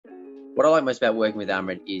What I like most about working with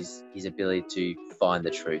Amrit is his ability to find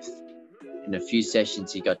the truth. In a few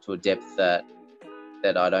sessions, he got to a depth that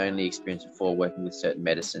I'd only experienced before working with certain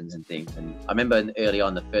medicines and things. And I remember early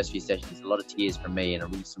on, the first few sessions, a lot of tears from me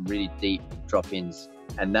and some really deep drop-ins.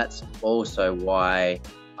 And that's also why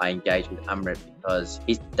I engage with Amrit, because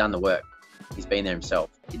he's done the work. He's been there himself.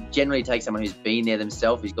 It generally takes someone who's been there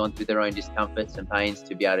themselves, who's gone through their own discomforts and pains,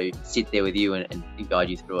 to be able to sit there with you and guide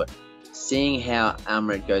you through it. Seeing how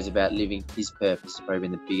Amrit goes about living his purpose has probably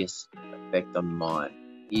been the biggest effect on mine.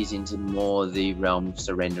 He's into more the realm of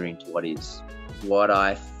surrendering to what is. What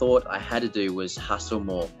I thought I had to do was hustle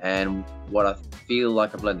more, and what I feel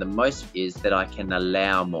like I've learned the most is that I can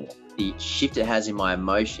allow more. The shift it has in my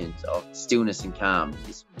emotions of stillness and calm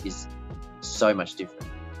is so much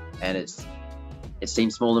different, and it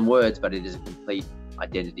seems small in words, but it is a complete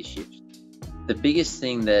identity shift. The biggest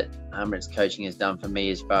thing that Amrit's coaching has done for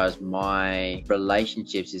me as far as my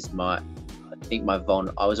relationships is I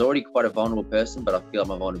was already quite a vulnerable person, but I feel like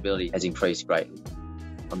my vulnerability has increased greatly.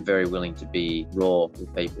 I'm very willing to be raw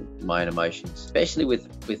with people, my own emotions, especially with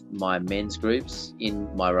my men's groups.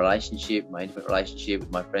 In my relationship, my intimate relationship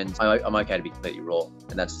with my friends, I'm okay to be completely raw,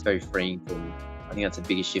 and that's very freeing for me. I think that's the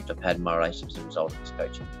biggest shift I've had in my relationships as a result of this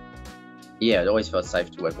coaching. Yeah, it always felt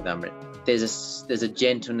safe to work with Amrit. There's a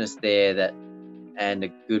gentleness there and a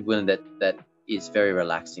goodwill that is very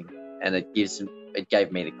relaxing, and it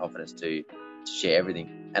gave me the confidence to share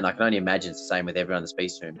everything. And I can only imagine it's the same with everyone that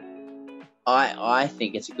speaks to him. I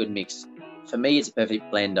think it's a good mix. For me, it's a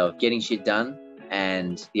perfect blend of getting shit done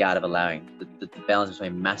and the art of allowing. The balance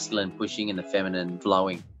between masculine pushing and the feminine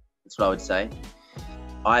flowing. That's what I would say.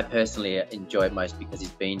 I personally enjoy it most because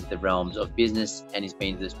he's been to the realms of business and he's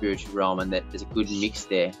been to the spiritual realm, and that there's a good mix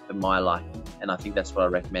there for my liking. And I think that's what I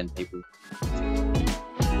recommend people